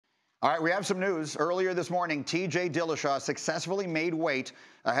All right, we have some news. Earlier this morning, T.J. Dillashaw successfully made weight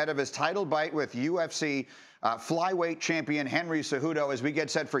ahead of his title fight with UFC Flyweight champion Henry Cejudo as we get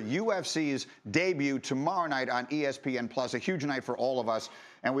set for UFC's debut tomorrow night on ESPN+. A huge night for all of us,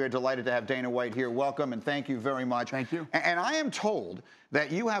 and we are delighted to have Dana White here. Welcome, and thank you very much. Thank you. And I am told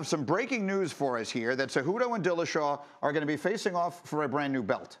that you have some breaking news for us here, that Cejudo and Dillashaw are going to be facing off for a brand new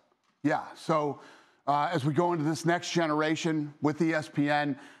belt. Yeah, so as we go into this next generation with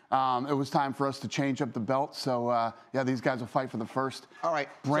ESPN, it was time for us to change up the belt. So, yeah, these guys will fight for the first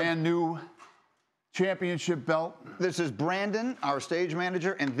brand new championship belt. This is Brandon, our stage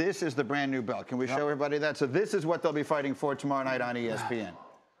manager, and this is the brand new belt. Can we show everybody that? So this is what they'll be fighting for tomorrow night on ESPN.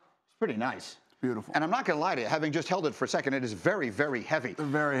 It's pretty nice. Beautiful. And I'm not going to lie to you, having just held it for a second, it is very, very heavy. They're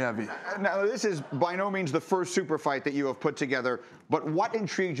very heavy. Now, this is by no means the first super fight that you have put together, but what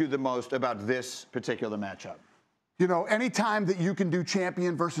intrigued you the most about this particular matchup? You know, anytime that you can do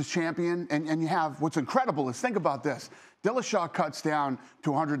champion versus champion, and you have, what's incredible is, think about this. Dillashaw cuts down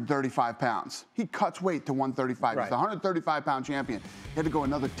to 135 pounds. He cuts weight to 135. He's the 135-pound champion. He had to go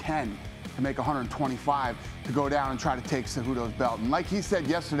another 10 to make 125 to go down and try to take Cejudo's belt. And like he said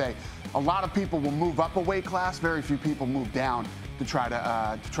yesterday, a lot of people will move up a weight class. Very few people move down to try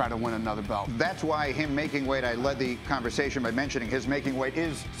to win another belt. That's why him making weight, I led the conversation by mentioning his making weight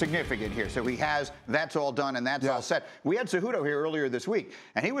is significant here. So he has, that's all done and that's all set. We had Cejudo here earlier this week,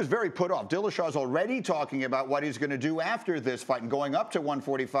 and he was very put off. Dillashaw's already talking about what he's going to do after this fight and going up to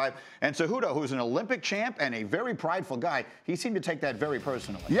 145. And Cejudo, who's an Olympic champ and a very prideful guy, he seemed to take that very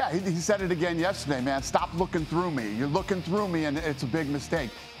personally. Yeah, he said it again yesterday, man. Stop looking through me. You're looking through me, and it's a big mistake,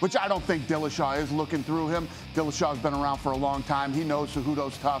 which I don't think Dillashaw is looking through him. Dillashaw's been around for a long time. He knows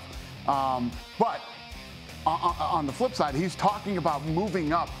Cejudo's tough. But on the flip side, he's talking about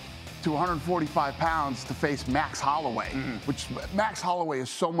moving up to 145 pounds to face Max Holloway, which Max Holloway is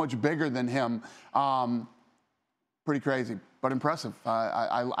so much bigger than him. Pretty crazy, but impressive.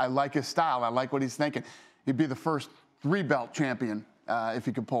 I like his style. I like what he's thinking. He'd be the first 3-belt champion if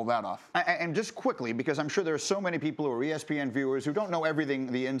he could pull that off. And just quickly, because I'm sure there are so many people who are ESPN viewers who don't know everything,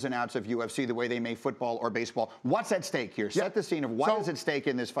 the ins and outs of UFC, the way they make football or baseball. What's at stake here? Set the scene of what is at stake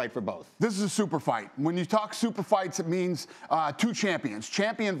in this fight for both. This is a super fight. When you talk super fights, it means 2 champions,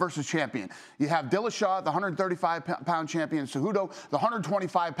 champion versus champion. You have Dillashaw, the 135-pound champion, Cejudo, the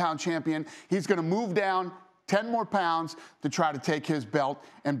 125-pound champion. He's going to move down 10 more pounds to try to take his belt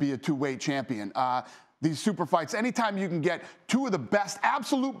and be a 2-weight champion. These super fights, anytime you can get 2 of the best,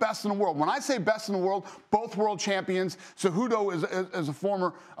 absolute best in the world. When I say best in the world, both world champions. Cejudo is a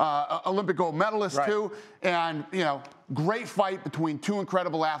former Olympic gold medalist too. And, you know, great fight between 2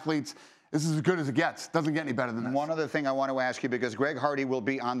 incredible athletes. This is as good as it gets. Doesn't get any better than this. One other thing I want to ask you, because Greg Hardy will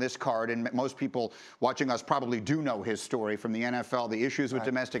be on this card, and most people watching us probably do know his story from the NFL, the issues with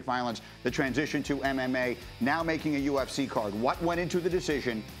domestic violence, the transition to MMA, now making a UFC card. What went into the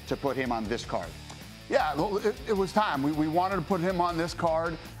decision to put him on this card? Yeah, well, it was time. We wanted to put him on this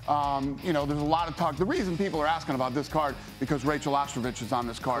card. You know, there's a lot of talk. The reason people are asking about this card, because Rachael Ostovich is on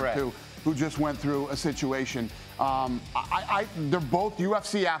this card too, who just went through a situation. They're both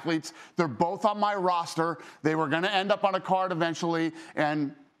UFC athletes. They're both on my roster. They were going to end up on a card eventually,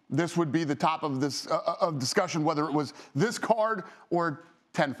 and this would be the top of this of discussion, whether it was this card or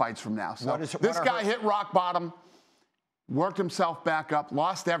 10 fights from now. So this guy hit rock bottom, worked himself back up,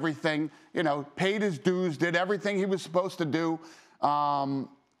 lost everything, you know, paid his dues, did everything he was supposed to do,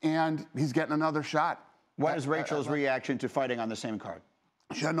 and he's getting another shot. What is Rachel's reaction to fighting on the same card?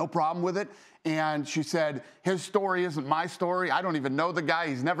 She had no problem with it, and she said, his story isn't my story. I don't even know the guy.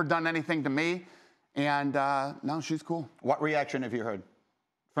 He's never done anything to me, and no, she's cool. What reaction have you heard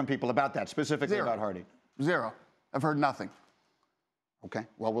from people about that, specifically about Hardy? Zero. I've heard nothing. Okay,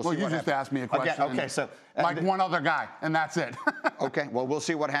 well, we'll see what happens. You just asked me a question. Okay, so... like one other guy, and that's it. Okay, well, we'll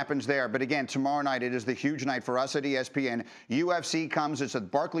see what happens there. But again, tomorrow night, it is the huge night for us at ESPN. UFC comes. It's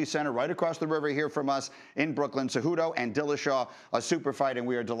at Barclays Center, right across the river here from us in Brooklyn. Cejudo and Dillashaw, a super fight, and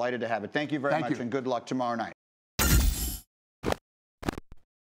we are delighted to have it. Thank you very much, and good luck tomorrow night.